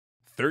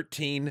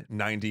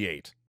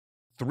1398.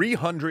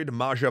 300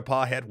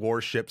 Majapahit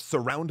warships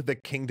surround the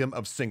Kingdom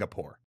of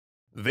Singapore.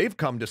 They've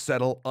come to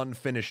settle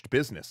unfinished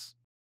business.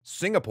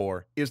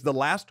 Singapore is the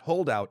last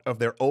holdout of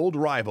their old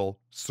rival,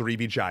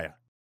 Srivijaya.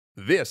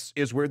 This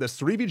is where the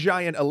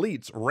Srivijayan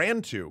elites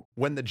ran to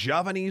when the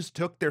Javanese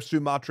took their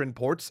Sumatran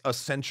ports a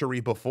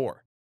century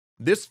before.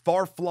 This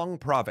far-flung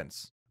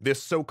province,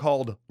 this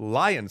so-called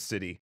Lion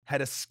City,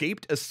 had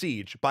escaped a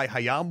siege by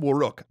Hayam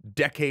Wuruk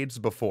decades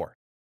before.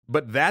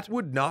 But that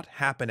would not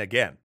happen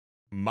again.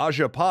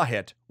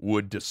 Majapahit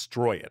would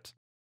destroy it.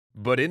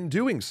 But in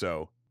doing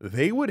so,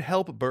 they would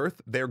help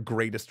birth their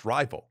greatest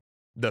rival,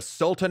 the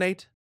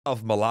Sultanate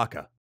of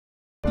Malacca.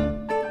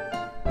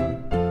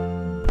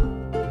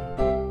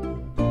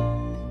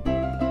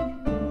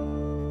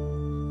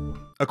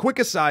 A quick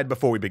aside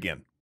before we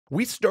begin.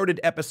 We started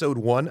episode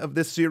 1 of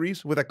this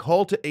series with a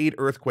call to aid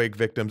earthquake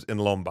victims in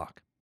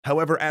Lombok.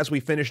 However, as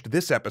we finished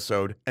this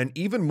episode, an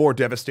even more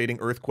devastating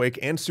earthquake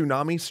and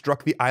tsunami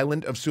struck the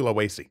island of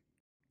Sulawesi.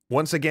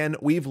 Once again,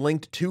 we've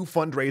linked 2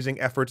 fundraising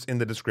efforts in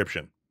the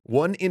description.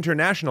 One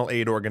international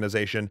aid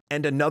organization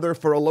and another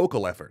for a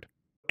local effort.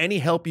 Any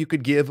help you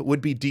could give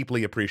would be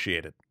deeply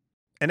appreciated.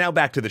 And now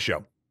back to the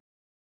show.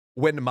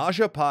 When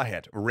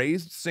Majapahit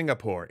raised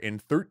Singapore in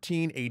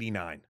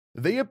 1389,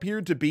 they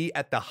appeared to be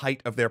at the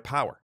height of their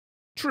power.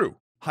 True,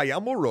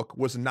 Hayam Wuruk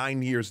was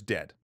 9 years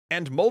dead,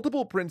 and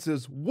multiple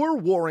princes were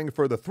warring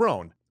for the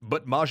throne,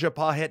 but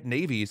Majapahit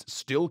navies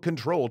still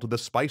controlled the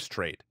spice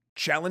trade,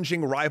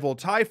 challenging rival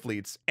Thai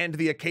fleets and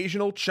the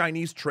occasional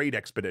Chinese trade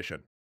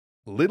expedition.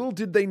 Little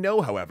did they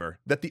know, however,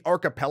 that the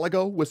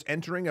archipelago was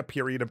entering a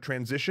period of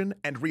transition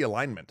and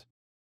realignment.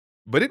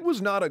 But it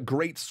was not a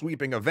great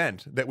sweeping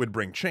event that would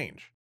bring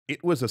change.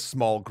 It was a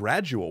small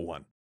gradual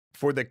one,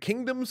 for the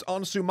kingdoms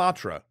on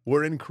Sumatra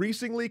were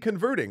increasingly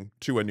converting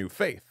to a new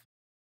faith.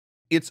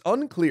 It's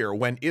unclear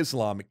when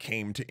Islam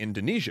came to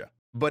Indonesia,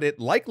 but it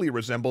likely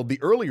resembled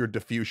the earlier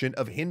diffusion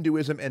of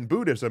Hinduism and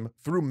Buddhism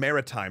through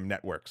maritime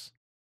networks.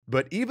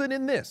 But even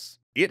in this,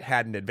 it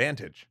had an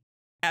advantage.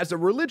 As a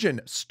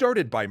religion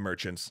started by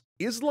merchants,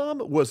 Islam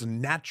was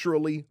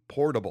naturally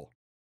portable.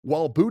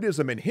 While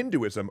Buddhism and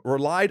Hinduism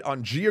relied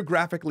on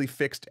geographically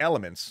fixed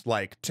elements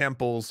like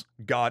temples,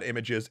 god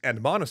images,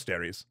 and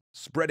monasteries,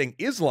 spreading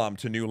Islam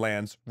to new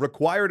lands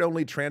required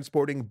only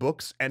transporting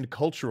books and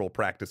cultural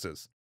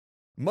practices.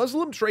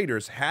 Muslim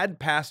traders had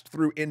passed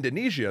through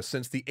Indonesia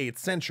since the 8th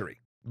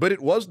century, but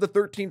it was the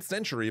 13th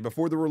century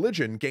before the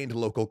religion gained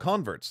local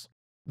converts.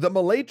 The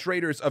Malay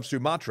traders of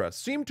Sumatra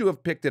seem to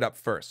have picked it up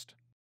first.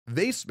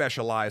 They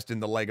specialized in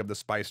the leg of the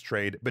spice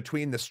trade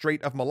between the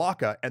Strait of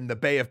Malacca and the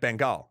Bay of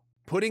Bengal,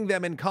 putting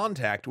them in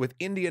contact with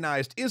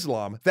Indianized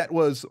Islam that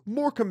was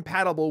more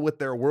compatible with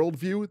their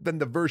worldview than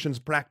the versions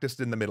practiced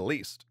in the Middle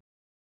East.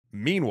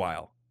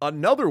 Meanwhile,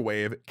 another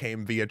wave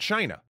came via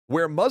China,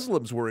 where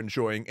Muslims were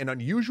enjoying an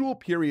unusual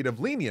period of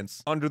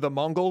lenience under the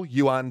Mongol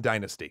Yuan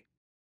dynasty.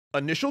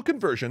 Initial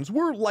conversions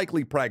were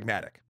likely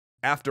pragmatic.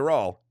 After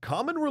all,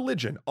 common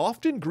religion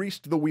often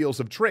greased the wheels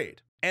of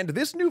trade, and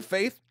this new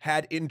faith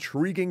had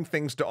intriguing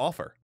things to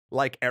offer,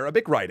 like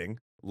Arabic writing,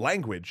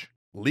 language,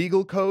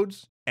 legal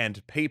codes,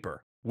 and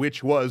paper,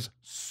 which was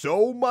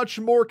so much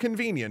more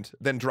convenient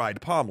than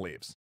dried palm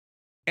leaves.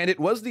 And it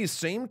was these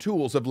same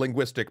tools of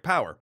linguistic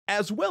power,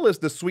 as well as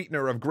the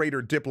sweetener of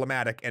greater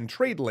diplomatic and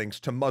trade links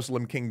to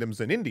Muslim kingdoms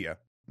in India,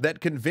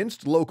 that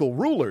convinced local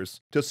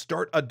rulers to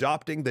start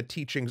adopting the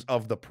teachings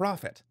of the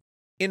Prophet.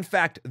 In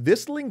fact,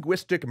 this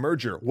linguistic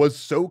merger was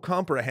so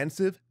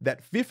comprehensive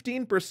that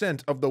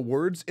 15% of the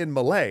words in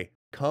Malay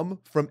come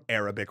from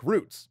Arabic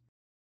roots.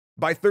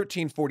 By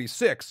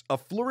 1346, a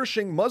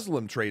flourishing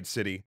Muslim trade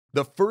city,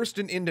 the first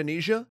in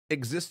Indonesia,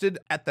 existed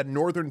at the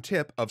northern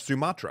tip of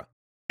Sumatra.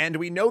 And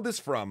we know this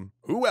from,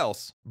 who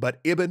else but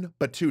Ibn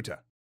Battuta.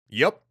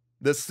 Yup,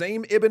 the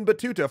same Ibn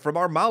Battuta from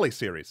our Mali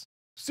series.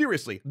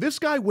 Seriously, this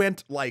guy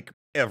went, like,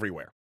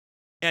 everywhere.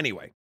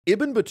 Anyway,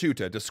 Ibn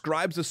Battuta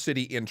describes a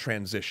city in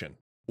transition,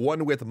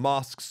 one with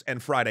mosques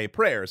and Friday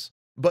prayers,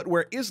 but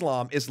where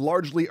Islam is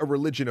largely a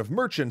religion of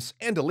merchants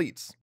and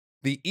elites.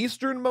 The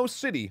easternmost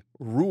city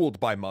ruled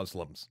by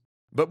Muslims.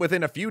 But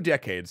within a few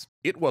decades,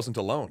 it wasn't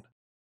alone.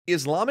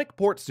 Islamic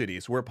port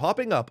cities were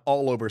popping up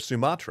all over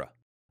Sumatra.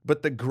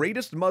 But the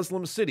greatest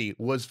Muslim city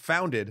was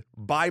founded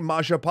by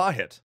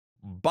Majapahit.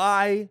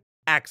 By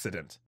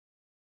accident.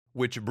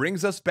 Which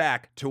brings us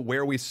back to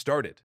where we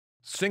started,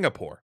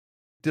 Singapore.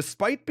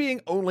 Despite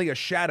being only a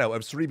shadow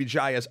of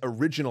Srivijaya's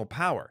original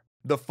power,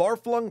 the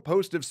far-flung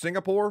post of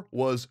Singapore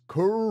was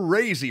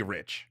crazy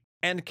rich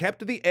and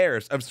kept the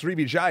heirs of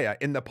Srivijaya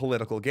in the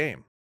political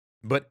game.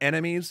 But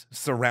enemies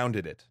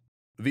surrounded it.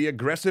 The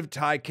aggressive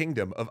Thai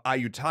kingdom of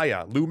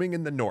Ayutthaya looming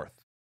in the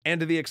north,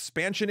 and the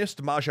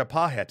expansionist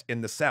Majapahit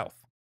in the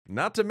south.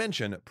 Not to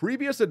mention,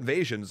 previous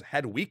invasions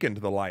had weakened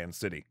the Lion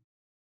City.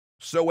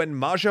 So when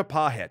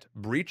Majapahit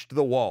breached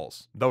the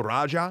walls, the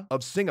Raja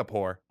of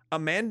Singapore, a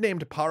man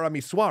named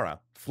Paramiswara,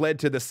 fled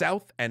to the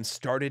south and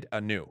started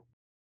anew.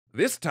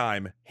 This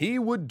time, he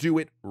would do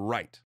it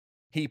right.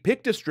 He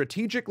picked a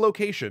strategic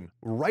location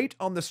right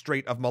on the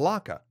Strait of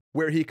Malacca,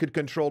 where he could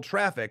control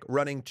traffic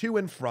running to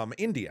and from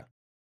India.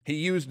 He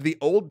used the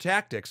old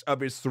tactics of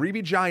his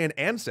Srivijayan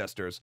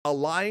ancestors,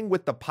 allying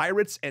with the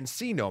pirates and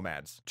sea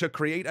nomads to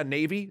create a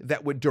navy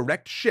that would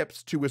direct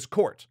ships to his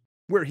court,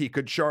 where he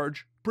could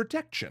charge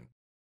protection.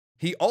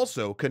 He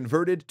also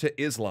converted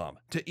to Islam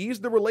to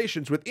ease the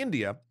relations with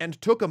India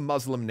and took a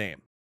Muslim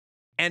name.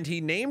 And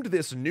he named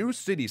this new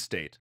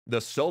city-state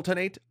the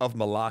Sultanate of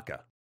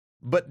Malacca.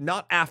 But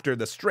not after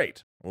the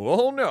strait.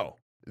 Oh no,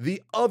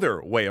 the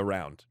other way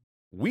around.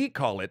 We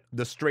call it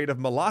the Strait of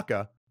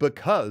Malacca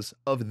because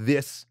of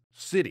this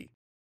city.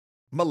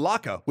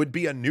 Malacca would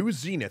be a new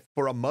zenith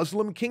for a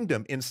Muslim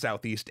kingdom in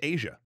Southeast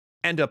Asia,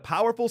 and a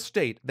powerful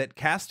state that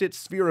cast its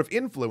sphere of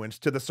influence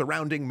to the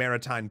surrounding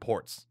maritime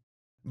ports.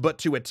 But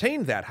to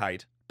attain that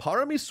height,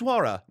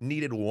 Paramiswara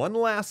needed one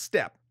last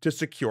step to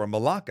secure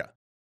Malacca,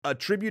 a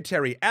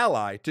tributary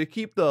ally to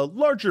keep the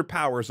larger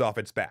powers off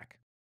its back.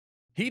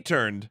 He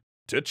turned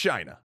to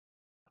China.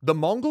 The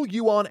Mongol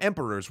Yuan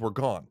emperors were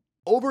gone,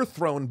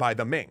 overthrown by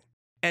the Ming,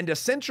 and a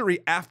century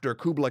after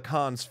Kublai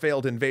Khan's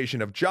failed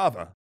invasion of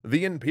Java,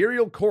 the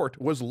imperial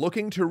court was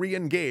looking to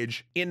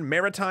re-engage in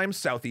maritime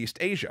Southeast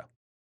Asia.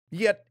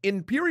 Yet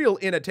imperial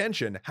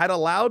inattention had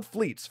allowed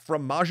fleets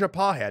from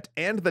Majapahit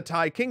and the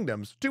Thai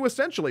kingdoms to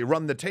essentially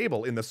run the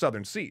table in the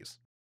southern seas.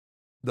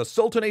 The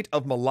Sultanate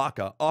of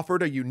Malacca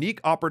offered a unique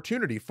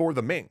opportunity for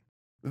the Ming.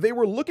 They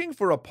were looking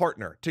for a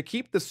partner to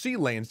keep the sea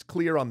lanes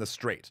clear on the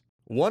strait,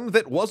 one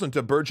that wasn't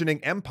a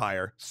burgeoning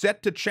empire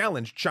set to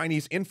challenge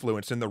Chinese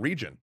influence in the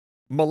region.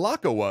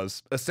 Malacca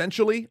was,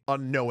 essentially, a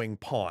knowing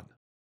pawn.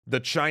 The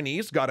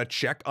Chinese got a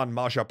check on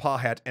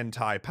Majapahit and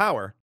Thai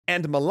power,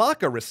 and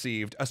Malacca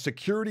received a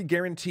security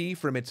guarantee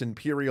from its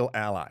imperial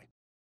ally.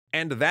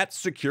 And that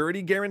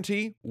security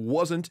guarantee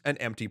wasn't an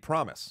empty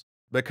promise,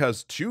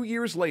 because 2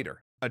 years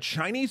later, a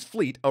Chinese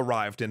fleet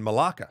arrived in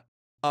Malacca,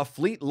 a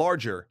fleet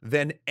larger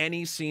than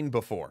any seen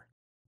before.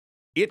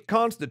 It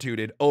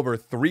constituted over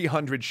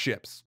 300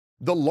 ships.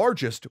 The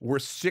largest were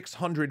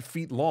 600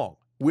 feet long,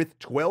 with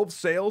 12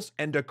 sails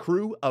and a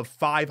crew of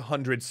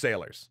 500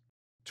 sailors.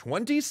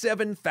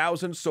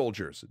 27,000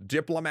 soldiers,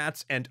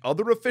 diplomats, and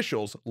other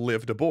officials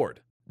lived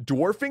aboard,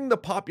 dwarfing the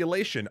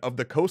population of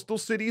the coastal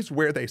cities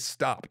where they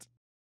stopped.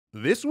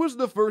 This was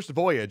the first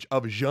voyage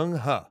of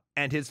Zheng He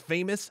and his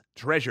famous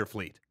treasure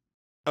fleet,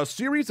 a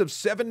series of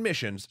 7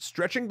 missions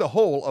stretching the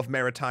whole of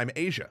maritime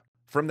Asia,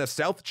 from the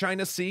South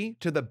China Sea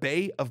to the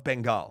Bay of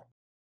Bengal.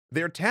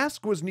 Their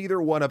task was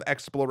neither one of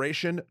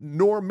exploration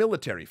nor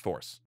military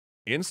force.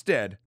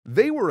 Instead,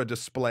 they were a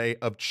display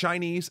of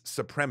Chinese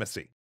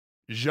supremacy.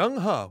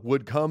 Zheng He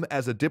would come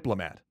as a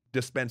diplomat,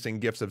 dispensing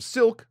gifts of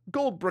silk,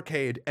 gold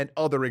brocade, and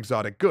other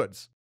exotic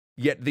goods.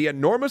 Yet the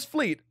enormous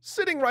fleet,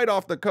 sitting right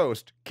off the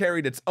coast,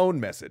 carried its own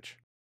message.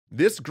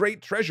 This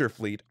great treasure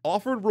fleet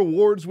offered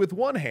rewards with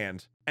one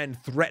hand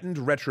and threatened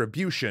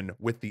retribution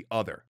with the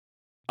other.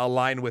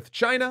 Align with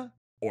China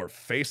or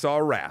face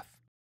our wrath.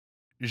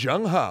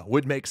 Zheng He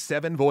would make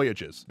 7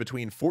 voyages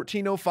between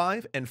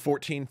 1405 and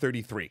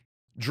 1433,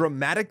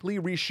 dramatically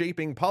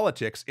reshaping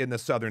politics in the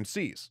southern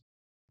seas.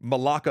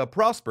 Malacca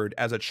prospered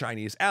as a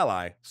Chinese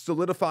ally,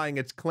 solidifying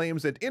its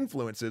claims and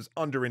influences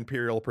under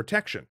imperial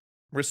protection,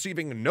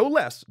 receiving no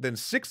less than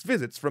 6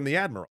 visits from the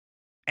admiral.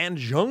 And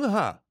Zheng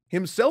He,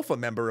 himself a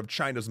member of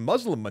China's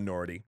Muslim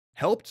minority,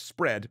 helped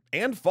spread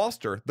and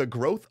foster the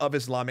growth of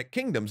Islamic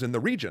kingdoms in the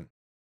region.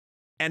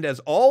 And as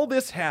all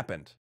this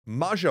happened,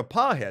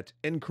 Majapahit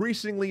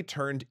increasingly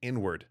turned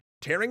inward,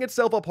 tearing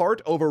itself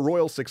apart over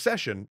royal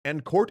succession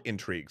and court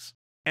intrigues,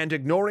 and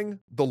ignoring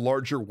the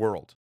larger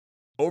world.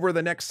 Over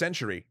the next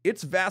century,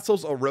 its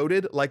vassals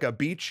eroded like a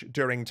beach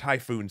during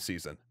typhoon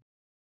season.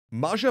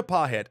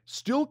 Majapahit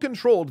still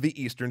controlled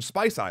the eastern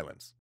Spice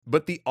Islands,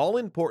 but the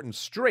all-important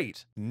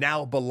strait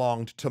now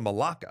belonged to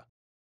Malacca.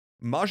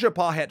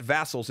 Majapahit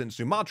vassals in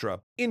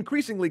Sumatra,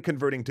 increasingly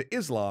converting to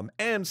Islam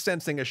and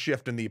sensing a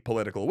shift in the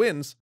political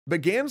winds,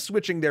 began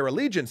switching their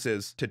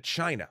allegiances to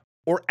China,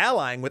 or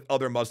allying with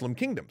other Muslim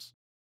kingdoms.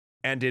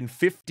 And in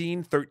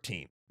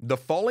 1513, the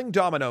falling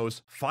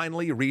dominoes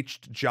finally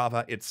reached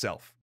Java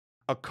itself.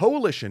 A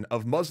coalition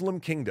of Muslim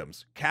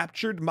kingdoms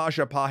captured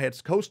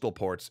Majapahit's coastal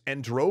ports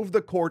and drove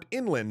the court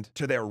inland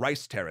to their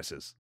rice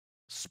terraces.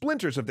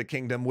 Splinters of the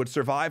kingdom would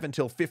survive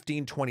until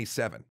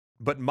 1527,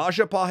 but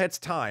Majapahit's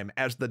time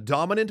as the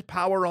dominant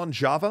power on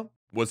Java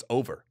was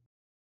over.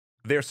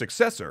 Their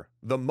successor,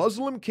 the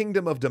Muslim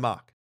kingdom of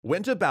Demak,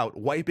 went about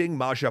wiping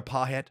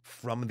Majapahit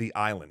from the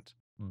island,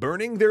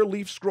 burning their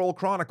leaf scroll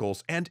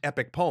chronicles and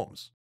epic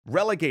poems,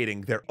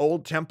 relegating their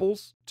old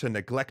temples to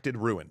neglected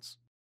ruins.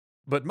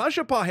 But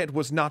Majapahit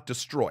was not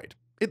destroyed,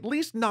 at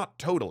least not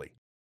totally.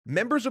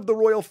 Members of the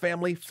royal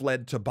family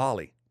fled to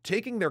Bali,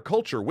 taking their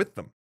culture with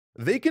them.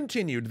 They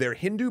continued their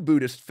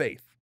Hindu-Buddhist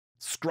faith.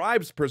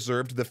 Scribes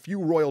preserved the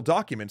few royal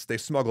documents they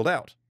smuggled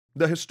out,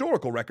 the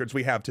historical records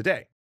we have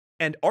today,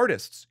 and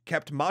artists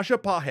kept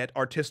Majapahit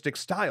artistic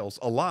styles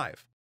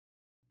alive.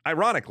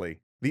 Ironically,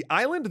 the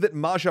island that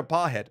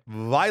Majapahit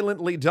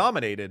violently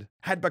dominated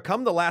had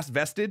become the last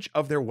vestige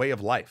of their way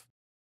of life.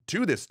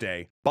 To this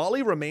day,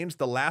 Bali remains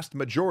the last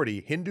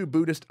majority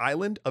Hindu-Buddhist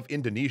island of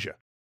Indonesia.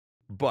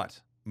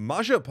 But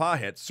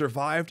Majapahit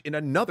survived in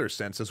another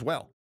sense as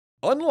well.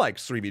 Unlike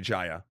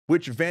Srivijaya,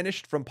 which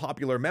vanished from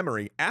popular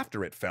memory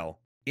after it fell,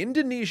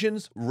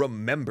 Indonesians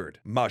remembered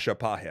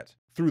Majapahit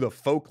through the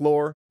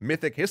folklore,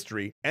 mythic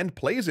history, and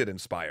plays it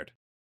inspired.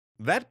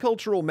 That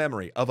cultural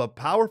memory of a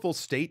powerful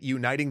state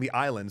uniting the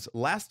islands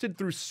lasted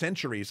through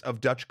centuries of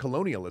Dutch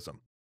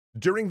colonialism.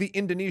 During the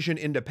Indonesian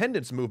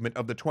independence movement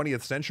of the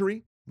 20th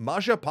century,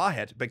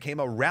 Majapahit became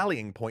a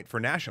rallying point for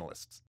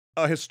nationalists,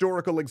 a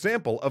historical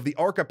example of the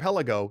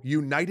archipelago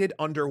united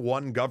under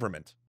one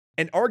government,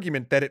 an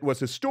argument that it was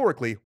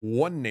historically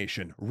one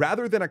nation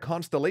rather than a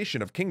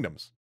constellation of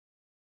kingdoms.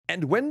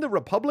 And when the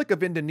Republic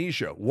of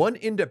Indonesia won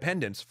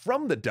independence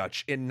from the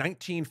Dutch in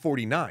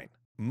 1949,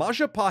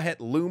 Majapahit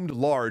loomed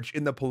large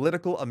in the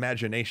political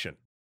imagination.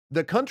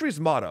 The country's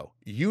motto,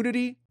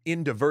 Unity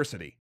in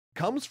Diversity,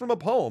 comes from a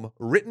poem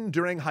written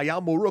during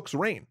Hayam Wuruk's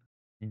reign.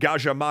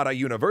 Gajah Mada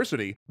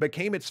University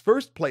became its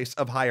first place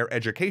of higher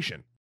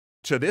education.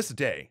 To this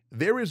day,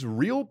 there is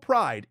real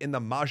pride in the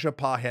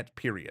Majapahit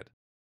period.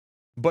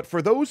 But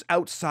for those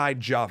outside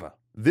Java,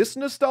 this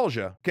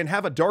nostalgia can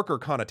have a darker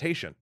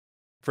connotation.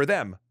 For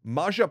them,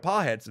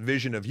 Majapahit's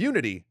vision of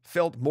unity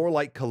felt more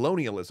like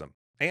colonialism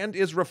and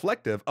is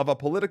reflective of a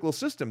political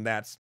system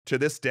that's, to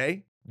this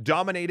day,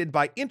 dominated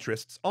by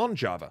interests on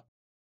Java.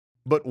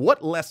 But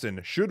what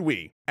lesson should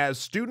we, as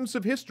students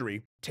of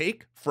history,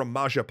 take from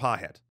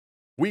Majapahit?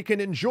 We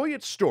can enjoy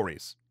its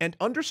stories and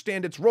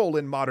understand its role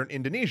in modern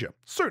Indonesia,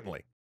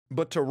 certainly.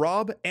 But to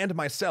Rob and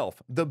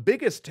myself, the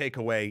biggest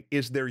takeaway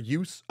is their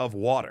use of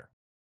water.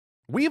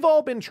 We've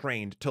all been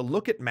trained to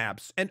look at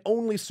maps and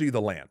only see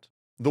the land.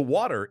 The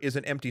water is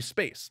an empty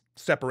space,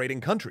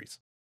 separating countries.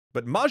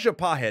 But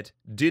Majapahit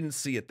didn't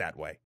see it that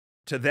way.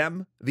 To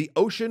them, the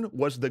ocean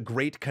was the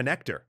great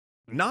connector,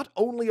 not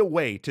only a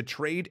way to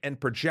trade and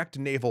project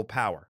naval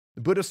power,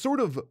 but a sort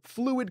of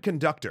fluid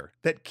conductor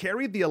that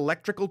carried the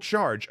electrical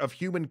charge of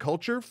human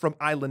culture from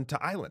island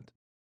to island.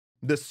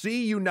 The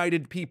sea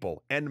united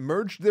people and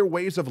merged their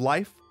ways of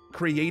life,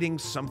 creating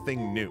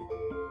something new.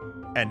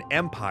 An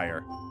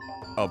empire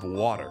of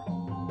water.